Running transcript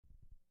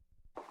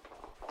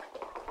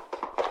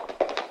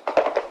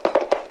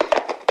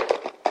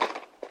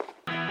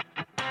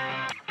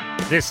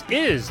This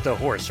is the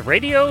Horse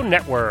Radio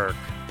Network.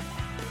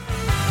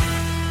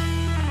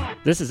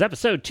 This is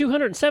episode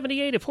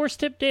 278 of Horse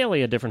Tip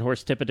Daily, a different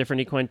horse tip, a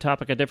different equine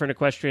topic, a different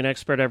equestrian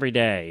expert every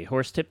day.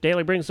 Horse Tip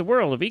Daily brings the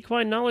world of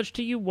equine knowledge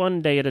to you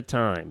one day at a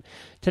time.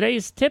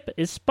 Today's tip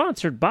is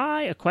sponsored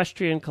by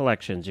Equestrian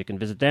Collections. You can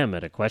visit them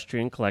at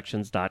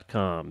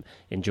equestriancollections.com.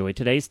 Enjoy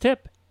today's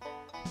tip.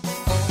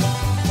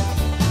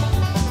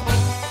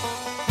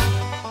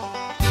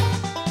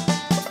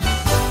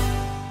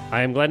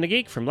 I am Glenn the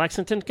Geek from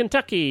Lexington,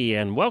 Kentucky,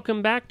 and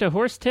welcome back to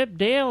Horse Tip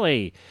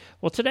Daily.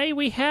 Well, today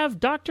we have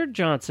Dr.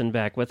 Johnson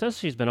back with us.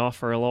 She's been off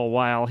for a little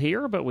while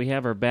here, but we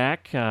have her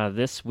back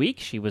this week.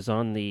 She was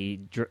on the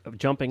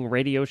Jumping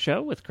Radio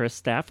Show with Chris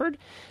Stafford,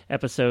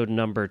 episode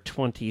number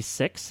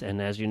 26. And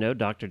as you know,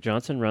 Dr.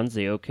 Johnson runs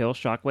the Oak Hill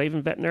Shockwave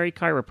and Veterinary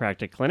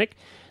Chiropractic Clinic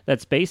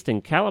that's based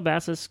in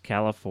Calabasas,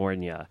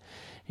 California.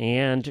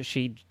 And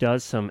she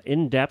does some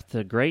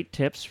in-depth, great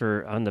tips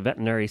on the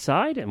veterinary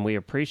side, and we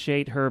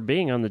appreciate her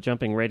being on the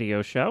Jumping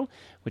Radio Show,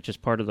 which is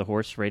part of the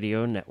Horse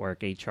Radio Network,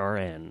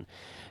 HRN.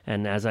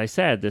 And as I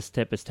said, this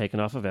tip is taken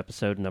off of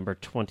episode number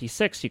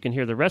 26. You can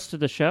hear the rest of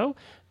the show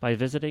by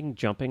visiting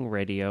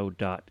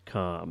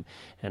jumpingradio.com.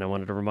 And I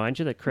wanted to remind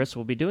you that Chris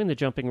will be doing the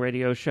Jumping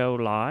Radio Show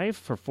live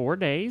for 4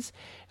 days,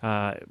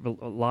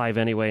 live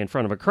anyway in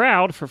front of a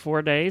crowd for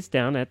 4 days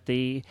down at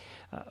the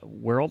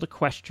World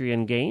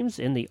Equestrian Games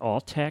in the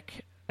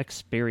All-Tech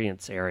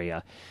Experience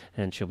area.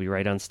 And she'll be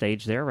right on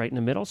stage there, right in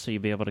the middle, so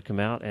you'll be able to come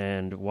out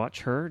and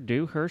watch her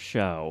do her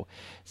show.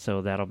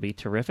 So that'll be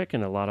terrific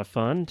and a lot of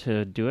fun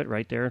to do it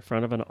right there in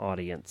front of an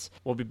audience.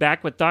 We'll be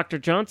back with Dr.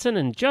 Johnson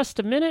in just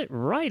a minute,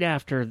 right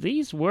after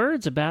these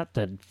words about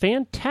the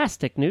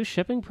fantastic new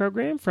shipping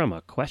program from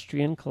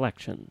Equestrian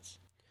Collections.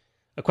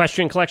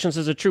 Equestrian Collections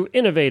is a true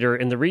innovator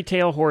in the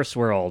retail horse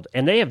world,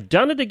 and they have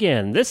done it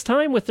again, this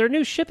time with their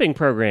new shipping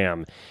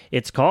program.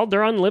 It's called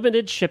their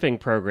Unlimited Shipping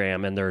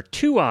Program, and there are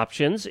 2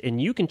 options,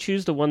 and you can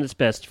choose the one that's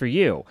best for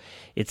you.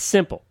 It's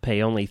simple.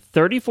 Pay only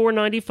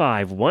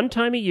 $34.95 one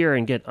time a year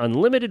and get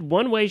unlimited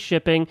one-way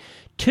shipping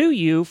to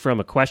you from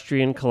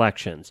Equestrian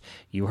Collections.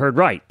 You heard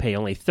right. Pay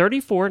only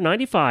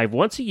 $34.95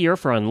 once a year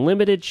for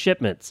unlimited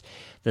shipments.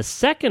 The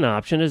second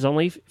option is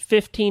only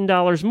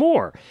 $15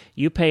 more.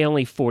 You pay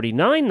only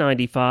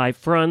 $49.95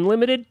 for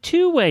unlimited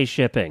two-way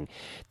shipping.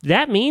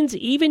 That means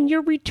even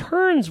your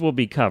returns will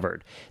be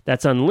covered.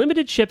 That's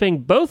unlimited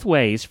shipping both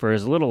ways for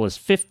as little as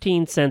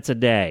 15 cents a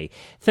day.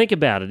 Think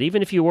about it.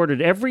 Even if you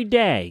ordered every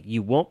day,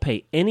 you won't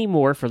pay any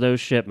more for those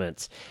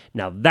shipments.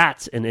 Now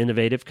that's an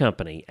innovative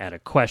company at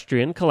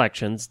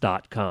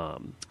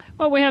equestriancollections.com.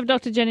 Well, we have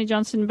Dr. Jenny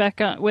Johnson back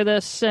with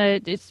us.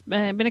 It's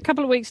been a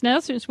couple of weeks now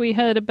since we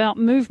heard about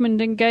movement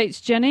and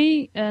gaits,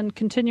 Jenny, and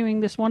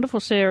continuing this wonderful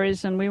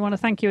series. And we want to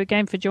thank you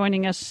again for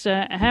joining us.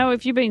 How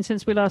have you been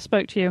since we last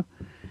spoke to you?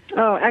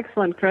 Oh,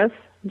 excellent, Chris.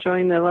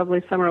 Enjoying the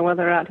lovely summer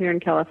weather out here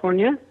in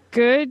California.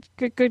 Good.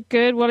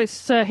 Well,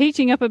 it's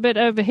heating up a bit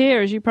over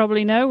here, as you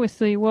probably know, with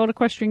the World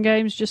Equestrian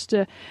Games just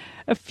a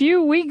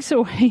few weeks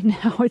away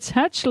now. It's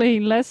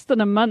actually less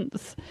than a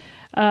month.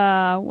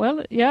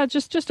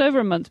 Just over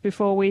a month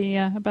before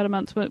about a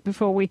month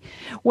before we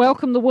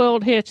welcome the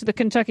world here to the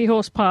Kentucky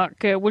Horse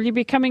Park. Will you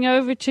be coming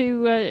over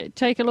to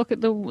take a look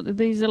at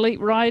these elite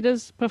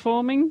riders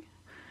performing?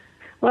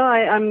 Well,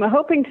 I'm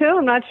hoping to.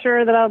 I'm not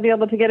sure that I'll be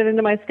able to get it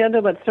into my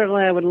schedule, but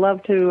certainly I would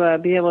love to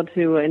be able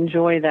to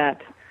enjoy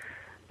that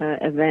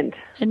event.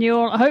 And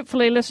you'll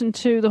hopefully listen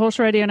to the Horse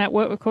Radio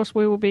Network. Of course,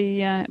 we will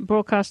be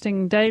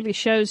broadcasting daily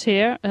shows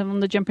here on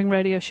the Jumping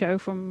Radio Show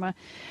from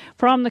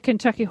the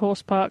Kentucky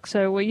Horse Park.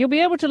 So you'll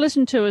be able to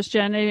listen to us,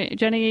 Jenny,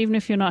 even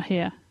if you're not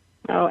here.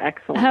 Oh,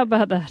 excellent. How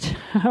about that?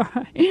 All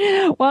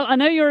right. Well, I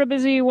know you're a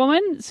busy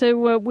woman,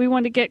 so we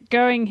want to get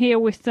going here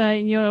with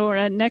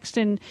your next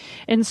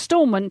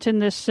installment in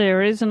this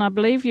series, and I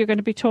believe you're going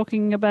to be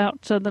talking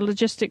about the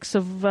logistics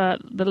of the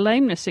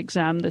lameness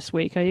exam this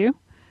week, are you?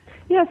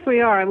 Yes,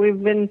 we are.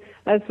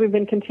 As we've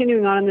been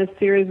continuing on in this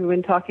series, we've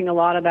been talking a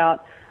lot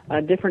about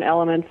different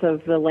elements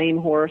of the lame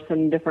horse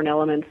and different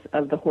elements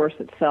of the horse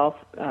itself,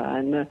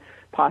 and the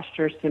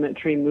posture,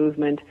 symmetry,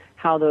 movement,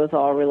 how those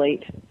all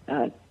relate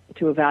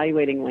to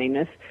evaluating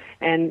lameness.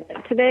 And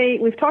today,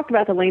 we've talked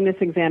about the lameness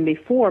exam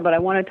before, but I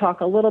want to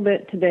talk a little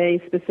bit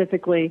today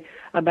specifically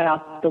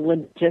about the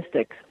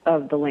logistics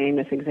of the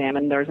lameness exam,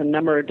 and there's a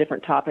number of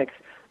different topics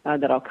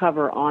that I'll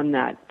cover on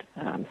that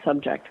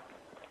subject.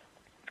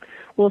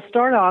 We'll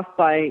start off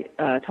by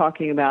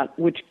talking about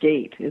which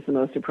gait is the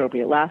most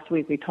appropriate. Last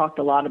week, we talked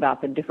a lot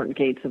about the different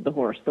gaits of the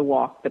horse, the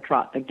walk, the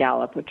trot, the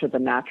gallop, which are the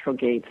natural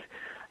gaits,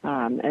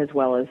 as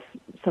well as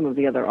some of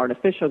the other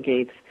artificial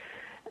gaits.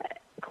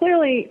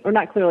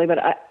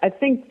 I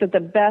think that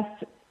the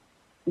best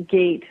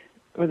gait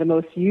or the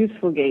most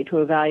useful gait to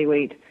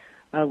evaluate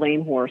a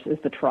lame horse is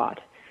the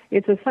trot.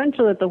 It's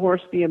essential that the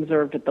horse be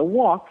observed at the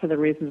walk for the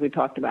reasons we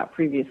talked about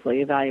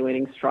previously,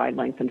 evaluating stride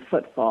length and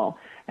footfall.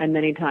 And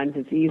many times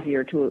it's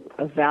easier to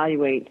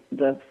evaluate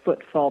the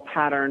footfall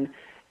pattern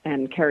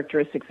and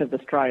characteristics of the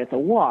stride at the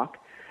walk.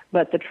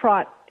 But the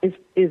trot is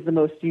the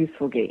most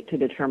useful gait to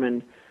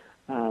determine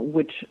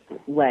which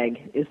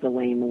leg is the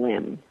lame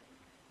limb.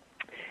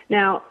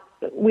 Now,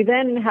 we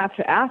then have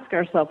to ask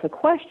ourselves the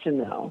question,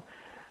 though,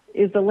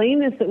 is the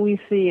lameness that we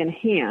see in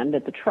hand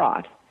at the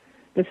trot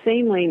the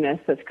same lameness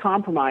that's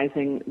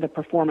compromising the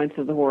performance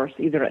of the horse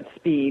either at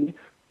speed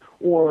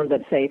or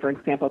that, say, for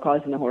example,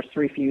 causing the horse to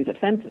refuse at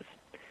fences?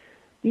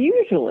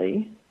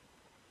 Usually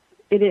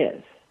it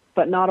is,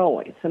 but not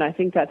always, and I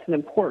think that's an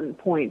important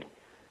point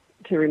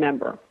to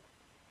remember.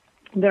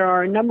 There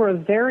are a number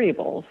of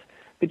variables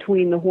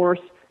between the horse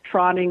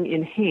trotting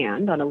in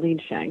hand on a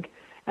lead shank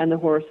and the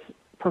horse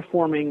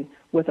performing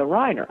with a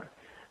rider.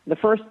 The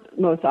first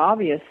most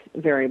obvious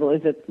variable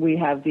is that we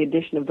have the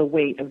addition of the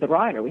weight of the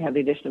rider. We have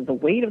the addition of the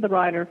weight of the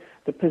rider,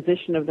 the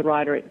position of the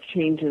rider. It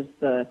changes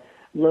the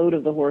load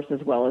of the horse as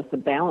well as the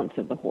balance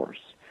of the horse.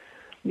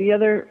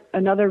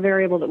 Another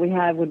variable that we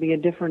have would be a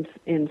difference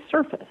in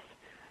surface.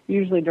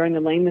 Usually during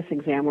the lameness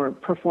exam, we're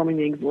performing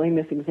the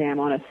lameness exam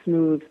on a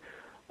smooth,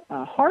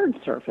 hard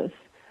surface,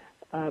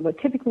 but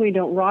typically we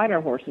don't ride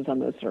our horses on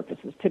those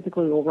surfaces.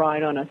 Typically we'll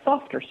ride on a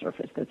softer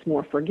surface that's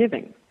more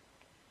forgiving.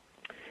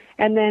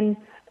 And then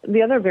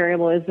the other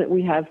variable is that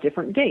we have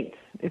different gaits.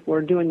 If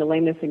we're doing the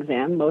lameness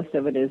exam, most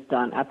of it is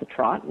done at the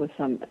trot with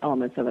some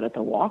elements of it at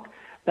the walk.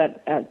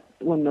 But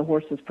when the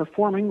horse is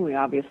performing, we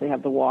obviously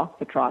have the walk,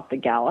 the trot, the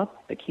gallop,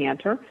 the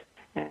canter,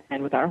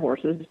 and with our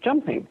horses,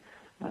 jumping,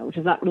 which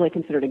is not really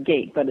considered a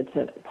gait, but it's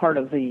a part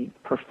of the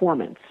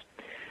performance.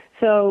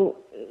 So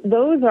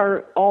those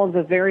are all of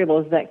the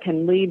variables that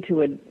can lead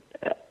to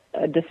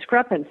a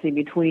discrepancy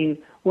between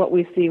what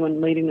we see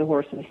when leading the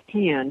horse in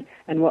hand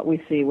and what we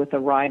see with the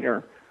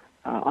rider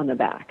on the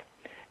back.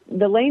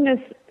 During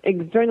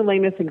the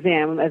lameness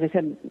exam, as I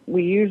said,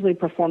 we usually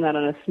perform that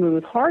on a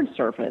smooth, hard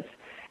surface,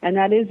 and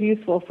that is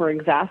useful for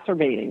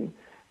exacerbating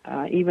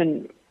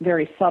even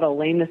very subtle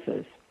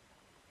lamenesses.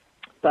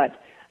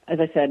 But as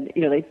I said,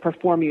 they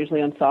perform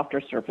usually on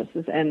softer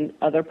surfaces, and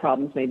other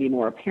problems may be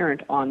more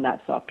apparent on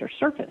that softer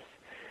surface.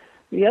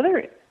 The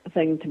other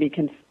thing to be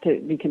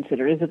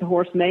considered is that the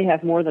horse may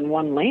have more than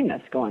one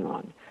lameness going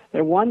on.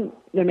 There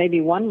may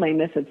be one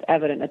lameness that's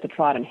evident at the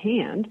trot in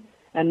hand,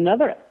 and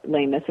another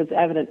lameness that's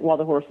evident while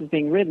the horse is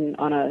being ridden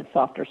on a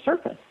softer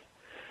surface.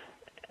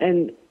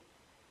 And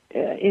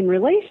in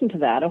relation to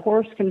that, a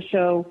horse can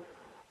show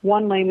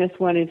one lameness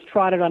when it's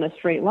trotted on a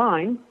straight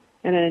line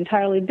and an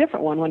entirely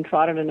different one when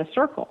trotted in a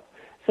circle.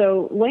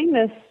 So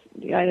lameness,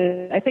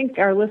 I think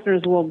our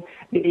listeners will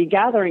be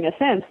gathering a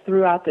sense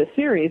throughout this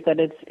series that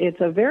it's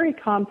a very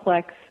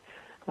complex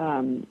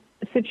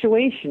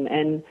situation,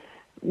 and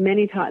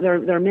many times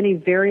there are many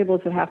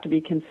variables that have to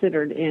be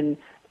considered in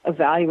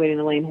evaluating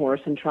the lame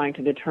horse and trying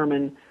to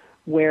determine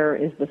where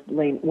is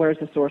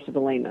the source of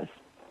the lameness.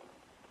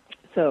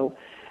 So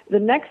the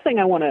next thing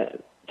I want to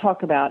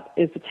talk about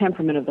is the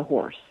temperament of the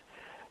horse.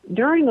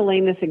 During the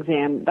lameness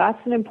exam, that's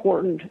an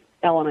important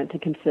element to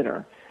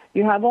consider.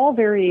 You have all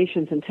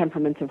variations in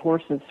temperaments of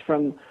horses,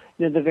 from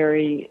the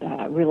very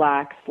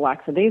relaxed,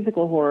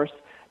 lackadaisical horse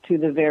to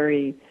the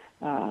very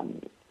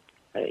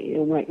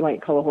you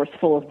might call a horse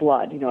full of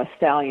blood. A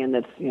stallion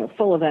that's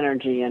full of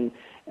energy and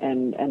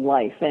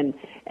life. And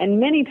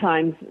many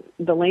times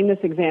the lameness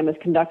exam is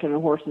conducted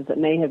on horses that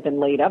may have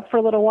been laid up for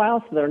a little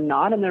while, so they're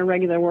not in their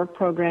regular work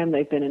program.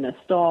 They've been in a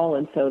stall,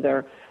 and so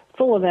they're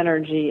full of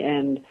energy,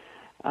 and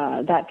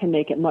that can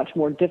make it much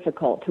more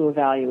difficult to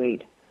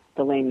evaluate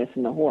the lameness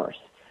in the horse.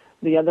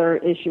 The other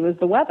issue is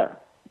the weather.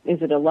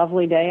 Is it a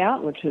lovely day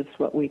out, which is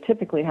what we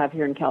typically have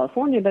here in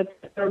California, but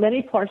there are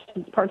many parts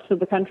of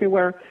the country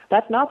where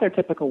that's not their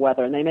typical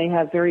weather, and they may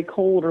have very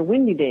cold or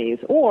windy days,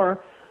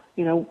 or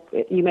you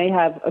may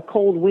have a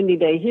cold, windy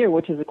day here,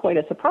 which is quite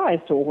a surprise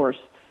to a horse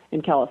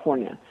in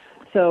California.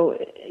 So,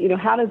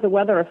 how does the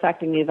weather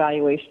affecting the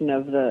evaluation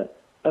of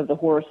the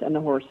horse and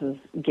the horse's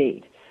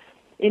gait?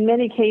 In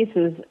many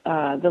cases,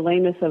 the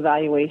lameness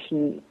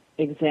evaluation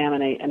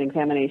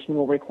examination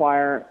will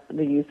require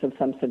the use of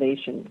some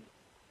sedation.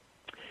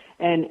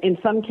 And in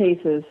some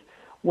cases,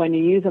 when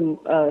you use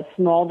a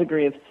small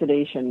degree of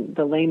sedation,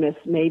 the lameness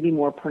may be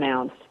more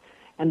pronounced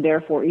and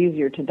therefore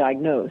easier to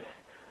diagnose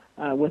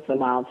with the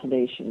mild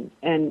sedation.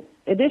 And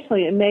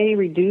additionally, it may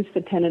reduce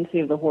the tendency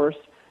of the horse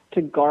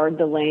to guard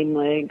the lame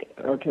leg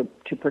or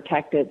to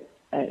protect it.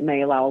 It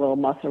may allow a little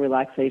muscle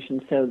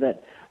relaxation so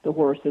that the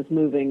horse is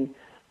moving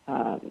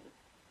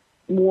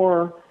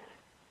more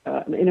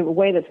in a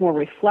way that's more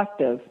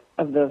reflective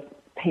of the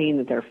pain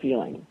that they're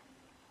feeling.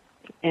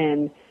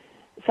 And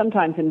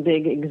sometimes in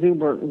big,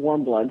 exuberant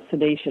warm blood,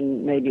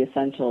 sedation may be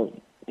essential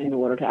in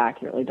order to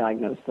accurately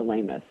diagnose the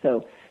lameness.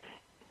 So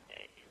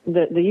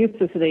the use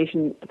of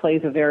sedation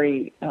plays a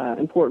very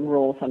important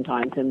role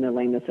sometimes in the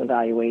lameness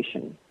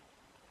evaluation.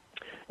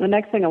 The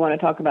next thing I want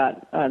to talk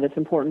about that's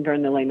important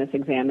during the lameness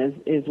exam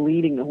is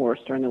leading the horse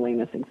during the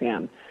lameness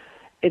exam.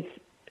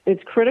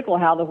 It's critical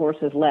how the horse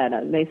is led.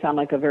 It may sound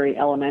like a very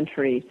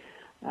elementary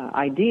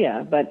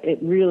idea, but it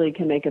really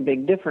can make a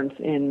big difference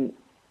in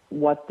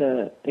what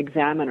the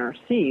examiner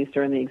sees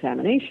during the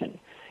examination.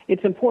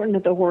 It's important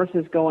that the horse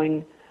is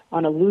going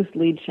on a loose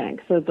lead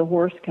shank so that the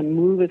horse can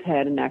move his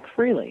head and neck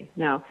freely.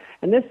 Now,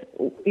 and this,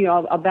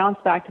 I'll bounce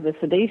back to the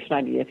sedation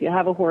idea. If you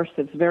have a horse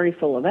that's very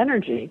full of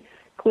energy,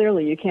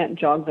 clearly you can't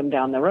jog them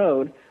down the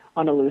road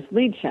on a loose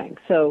lead shank.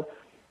 So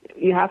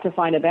you have to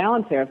find a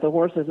balance there. If the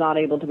horse is not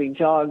able to be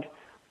jogged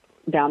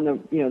down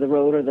the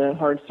road or the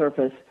hard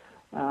surface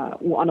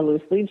on a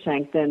loose lead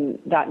shank, then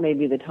that may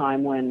be the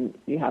time when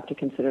you have to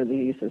consider the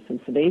use of some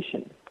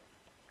sedation.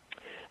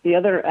 The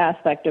other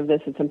aspect of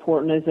this that's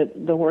important is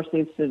that the horse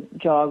needs to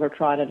jog or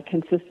trot at a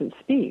consistent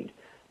speed,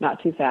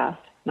 not too fast,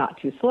 not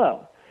too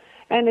slow.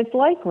 And it's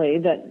likely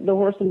that the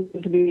horse needs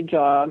to be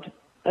jogged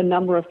a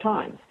number of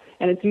times.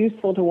 And it's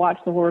useful to watch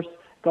the horse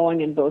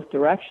going in both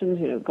directions,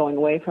 going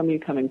away from you,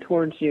 coming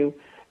towards you.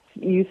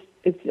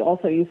 It's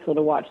also useful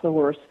to watch the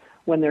horse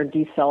when they're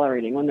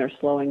decelerating, when they're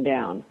slowing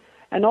down.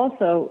 And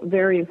also,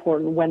 very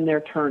important, when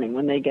they're turning,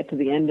 when they get to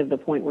the end of the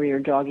point where you're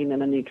jogging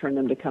them and you turn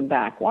them to come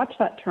back. Watch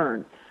that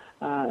turn.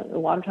 A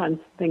lot of times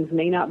things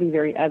may not be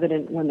very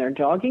evident when they're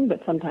jogging,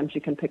 but sometimes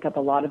you can pick up a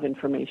lot of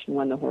information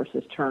when the horse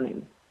is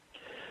turning.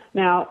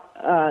 Now,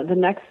 the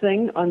next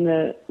thing on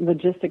the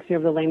logistics here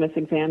of the lameness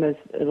exam is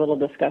a little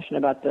discussion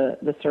about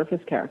the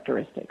surface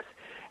characteristics.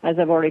 As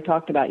I've already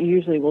talked about,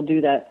 usually we'll do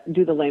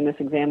the lameness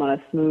exam on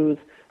a smooth,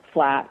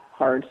 flat,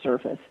 hard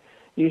surface.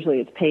 Usually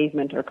it's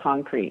pavement or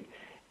concrete.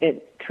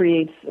 It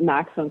creates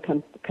maximum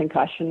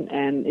concussion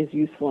and is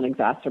useful in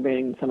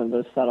exacerbating some of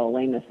those subtle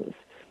lamenesses.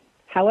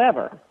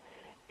 However,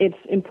 it's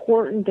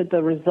important that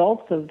the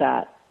results of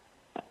that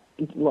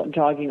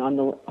jogging on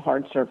the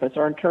hard surface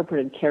are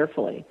interpreted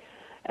carefully,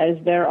 as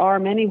there are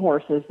many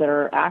horses that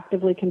are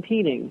actively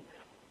competing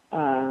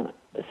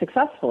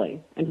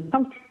successfully and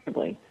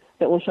comfortably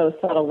that will show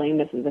subtle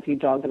lamenesses if you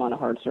jog them on a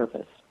hard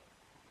surface.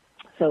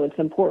 So it's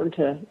important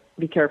to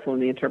be careful in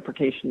the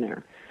interpretation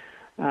there.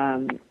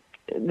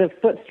 The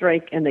foot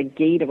strike and the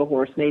gait of a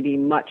horse may be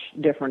much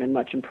different and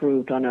much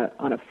improved on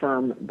a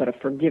firm but a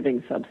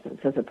forgiving substance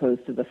as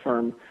opposed to the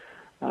firm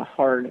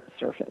hard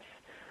surface.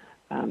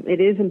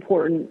 It is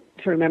important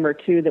to remember,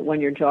 too, that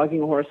when you're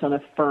jogging a horse on a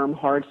firm,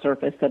 hard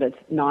surface, that it's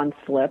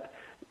non-slip.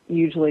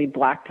 Usually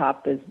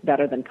blacktop is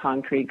better than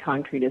concrete.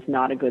 Concrete is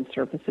not a good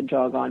surface to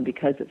jog on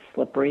because it's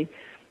slippery.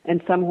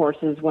 And some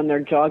horses, when they're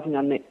jogging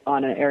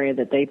on an area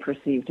that they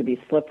perceive to be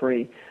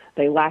slippery,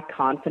 they lack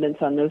confidence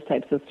on those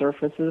types of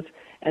surfaces,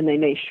 and they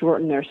may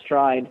shorten their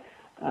stride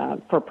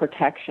for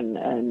protection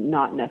and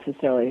not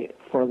necessarily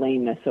for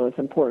lameness. So it's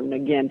important,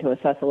 again, to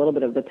assess a little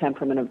bit of the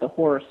temperament of the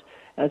horse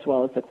as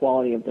well as the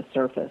quality of the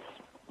surface.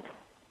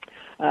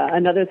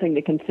 Another thing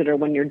to consider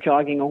when you're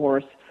jogging a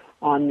horse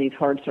on these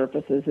hard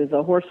surfaces is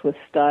a horse with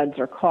studs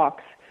or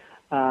caulks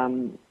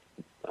on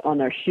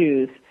their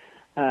shoes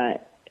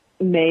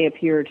may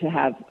appear to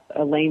have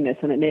a lameness,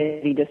 and it may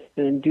be just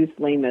an induced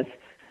lameness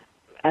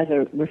as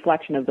a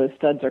reflection of those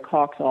studs or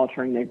caulks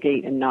altering their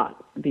gait and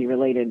not be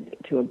related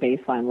to a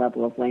baseline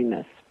level of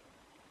lameness.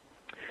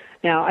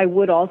 Now, I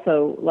would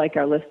also like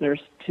our listeners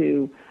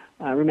to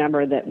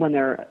remember that when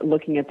they're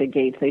looking at the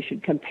gaits, they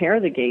should compare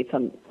the gaits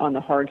on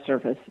the hard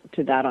surface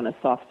to that on a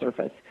soft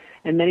surface.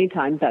 And many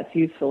times that's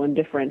useful in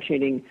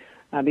differentiating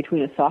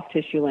between a soft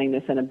tissue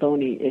lameness and a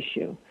bony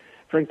issue.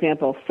 For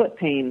example, foot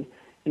pain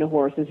in a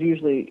horse is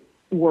usually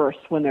worse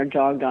when they're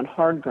jogged on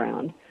hard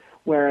ground,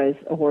 whereas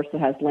a horse that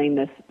has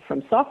lameness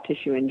from soft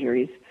tissue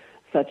injuries,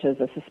 such as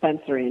a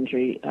suspensory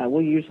injury,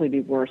 will usually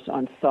be worse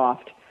on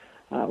soft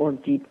or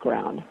deep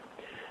ground.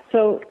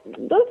 So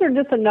those are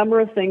just a number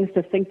of things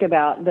to think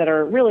about that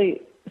are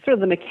really sort of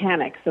the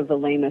mechanics of the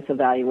lameness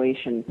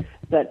evaluation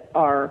that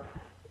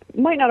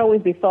might not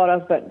always be thought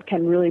of, but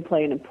can really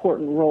play an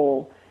important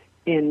role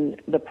in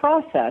the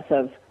process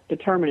of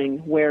determining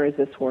where is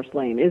this horse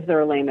lame. Is there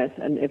a lameness,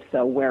 and if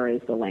so, where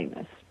is the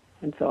lameness?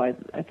 And so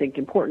I think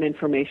important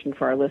information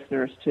for our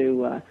listeners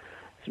to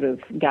sort of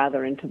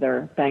gather into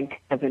their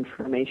bank of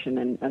information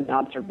and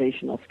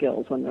observational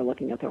skills when they're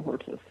looking at their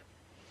horses.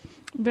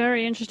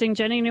 Very interesting,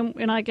 Jenny.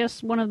 And I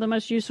guess one of the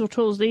most useful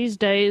tools these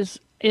days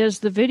is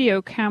the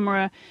video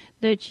camera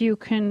that you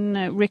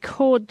can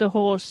record the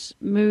horse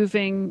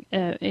moving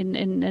in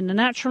a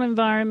natural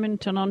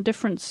environment and on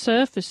different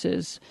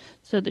surfaces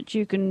so that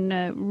you can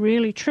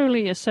really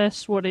truly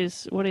assess what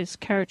is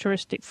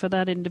characteristic for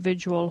that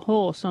individual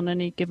horse on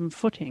any given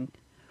footing.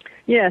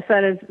 Yes,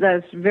 that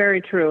is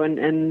very true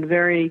and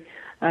very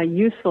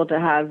useful to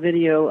have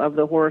video of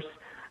the horse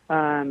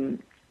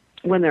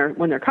when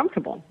they're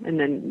comfortable, and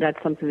then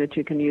that's something that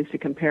you can use to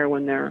compare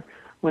when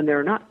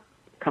they're not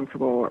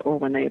comfortable or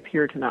when they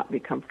appear to not be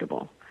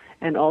comfortable.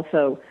 And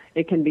also,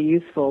 it can be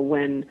useful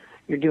when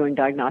you're doing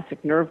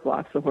diagnostic nerve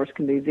blocks. The horse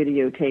can be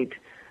videotaped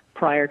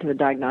prior to the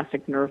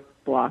diagnostic nerve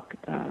block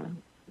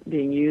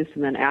being used,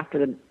 and then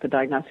after the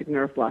diagnostic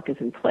nerve block is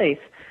in place,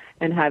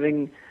 and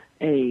having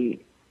a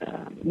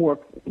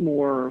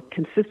more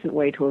consistent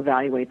way to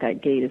evaluate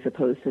that gait as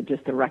opposed to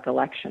just the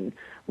recollection,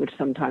 which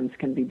sometimes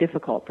can be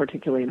difficult,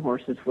 particularly in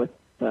horses with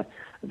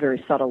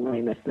very subtle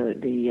lameness.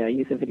 The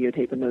use of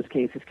videotape in those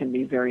cases can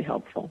be very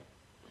helpful.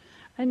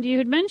 And you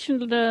had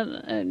mentioned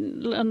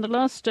on the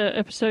last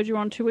episode you were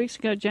on 2 weeks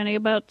ago, Jenny,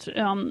 about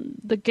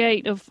the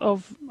gait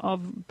of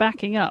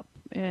backing up,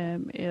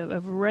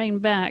 of rein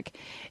back.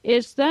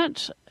 Is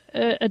that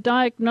a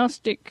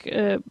diagnostic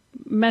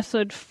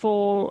method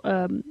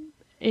for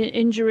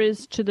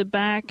injuries to the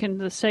back and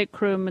the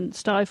sacrum and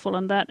stifle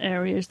and that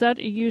area? Is that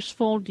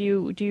useful? Do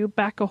you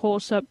back a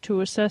horse up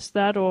to assess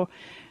that, or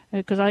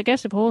because I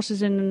guess if a horse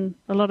is in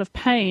a lot of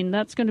pain,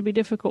 that's going to be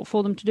difficult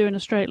for them to do in a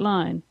straight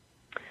line?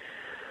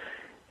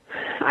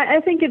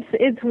 I think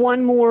it's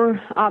one more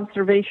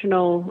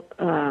observational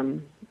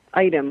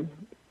item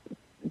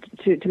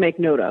to make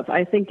note of.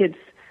 I think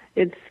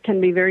it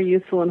can be very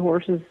useful in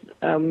horses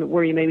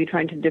where you may be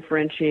trying to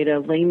differentiate a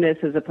lameness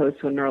as opposed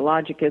to a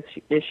neurologic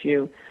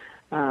issue.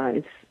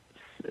 It's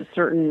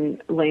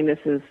certain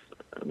lamenesses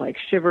like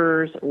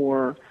shivers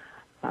or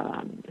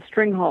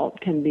string halt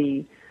can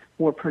be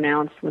more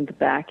pronounced when the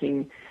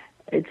backing.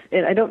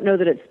 I don't know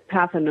that it's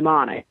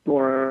pathognomonic,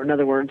 or in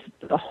other words,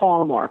 a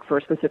hallmark for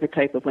a specific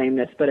type of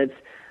lameness, but it's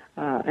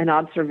an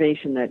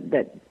observation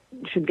that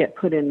should get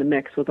put in the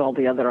mix with all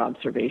the other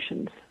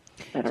observations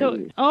that are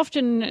used.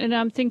 Often, and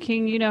I'm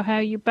thinking, how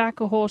you back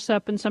a horse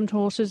up, and some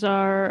horses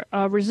are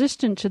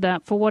resistant to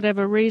that for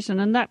whatever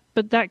reason,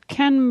 but that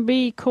can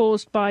be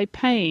caused by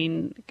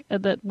pain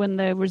that when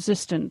they're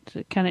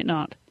resistant, can it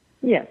not?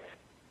 Yes.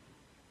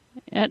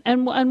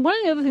 And one of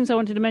the other things I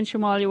wanted to mention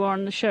while you were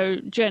on the show,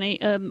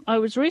 Jenny, I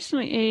was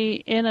recently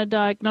in a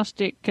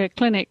diagnostic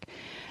clinic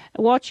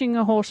watching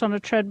a horse on a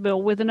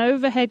treadmill with an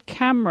overhead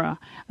camera.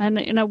 And,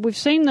 we've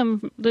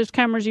seen those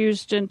cameras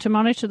used to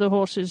monitor the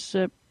horse's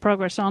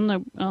progress on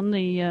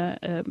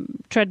the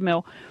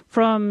treadmill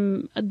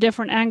from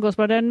different angles,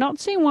 but I'd not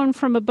seen one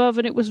from above,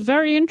 and it was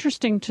very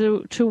interesting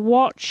to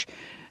watch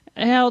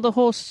how the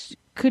horse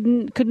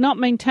could not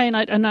maintain,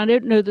 and I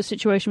don't know the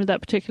situation with that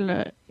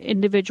particular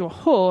individual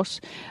horse,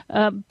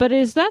 but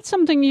is that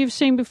something you've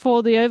seen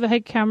before, the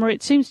overhead camera?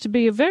 It seems to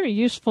be a very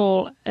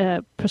useful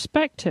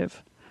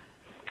perspective.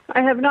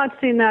 I have not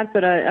seen that,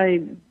 but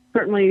I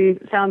certainly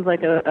sounds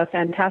like a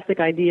fantastic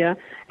idea,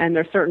 and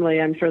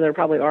I'm sure there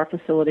probably are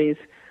facilities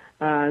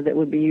that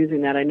would be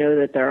using that. I know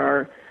that there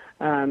are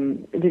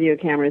video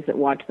cameras that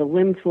watch the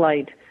limb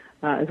flight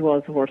as well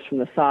as the horse from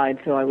the side,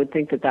 so I would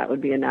think that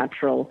would be a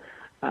natural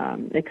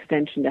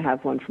extension to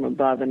have one from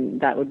above,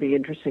 and that would be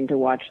interesting to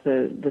watch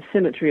the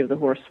symmetry of the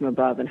horse from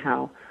above and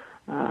how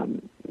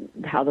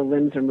the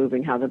limbs are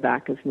moving, how the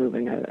back is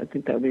moving. I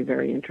think that would be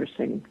very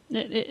interesting.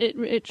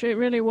 It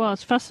really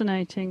was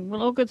fascinating.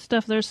 Well, all good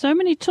stuff. There are so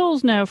many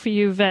tools now for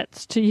you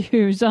vets to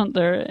use, aren't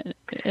there?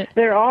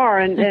 There are,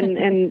 and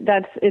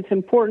it's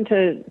important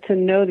to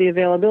know the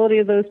availability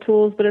of those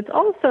tools, but it's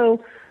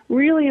also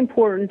really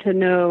important to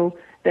know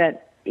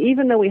that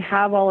even though we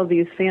have all of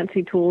these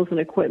fancy tools and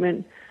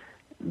equipment,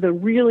 the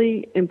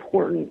really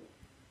important,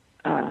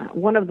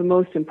 one of the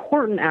most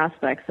important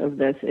aspects of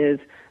this is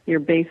your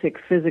basic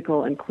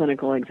physical and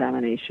clinical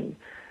examination.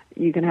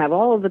 You can have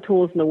all of the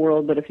tools in the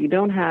world, but if you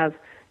don't have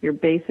your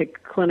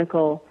basic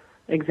clinical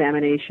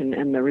examination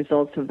and the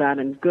results of that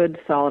and good,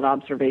 solid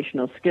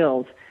observational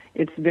skills,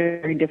 it's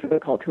very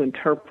difficult to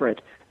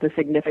interpret the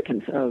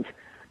significance of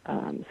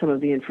some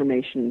of the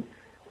information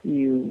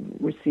you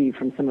receive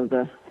from some of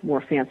the more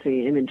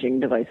fancy imaging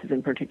devices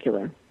in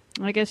particular.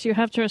 I guess you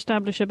have to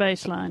establish a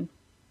baseline.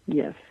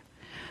 Yes.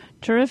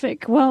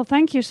 Terrific. Well,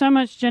 thank you so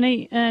much,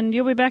 Jenny. And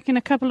you'll be back in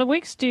a couple of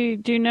weeks. Do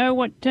you know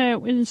what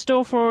in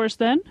store for us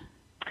then?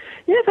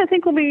 Yes, I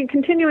think we'll be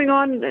continuing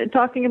on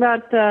talking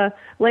about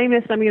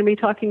lameness. I'm going to be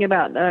talking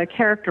about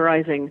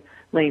characterizing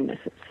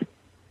lamenesses.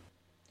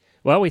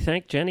 Well, we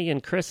thank Jenny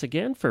and Chris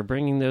again for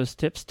bringing those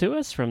tips to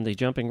us from the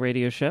Jumping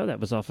Radio Show. That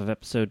was off of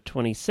episode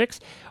 26.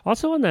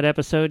 Also on that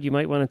episode, you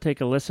might want to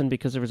take a listen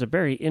because there was a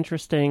very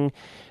interesting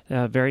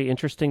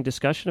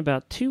discussion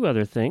about two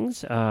other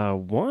things.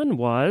 One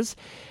was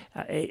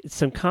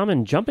some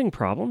common jumping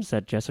problems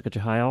that Jessica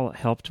Jehiel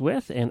helped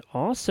with, and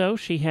also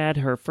she had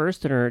her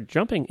first in her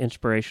Jumping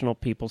Inspirational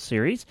People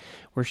series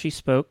where she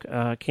spoke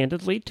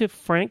candidly to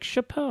Frank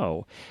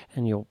Chapeau,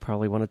 and you'll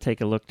probably want to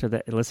take a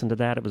listen to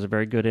that. It was a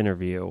very good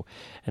interview.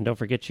 And don't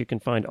forget, you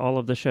can find all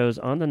of the shows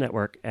on the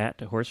network at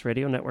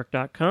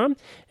horseradionetwork.com,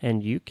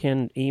 and you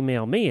can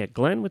email me at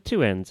Glenn with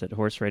 2 N's at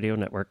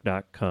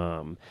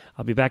horseradionetwork.com.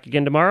 I'll be back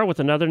again tomorrow with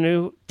another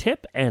new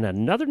tip and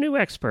another new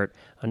expert.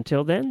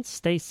 Until then,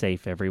 stay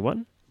safe,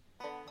 everyone.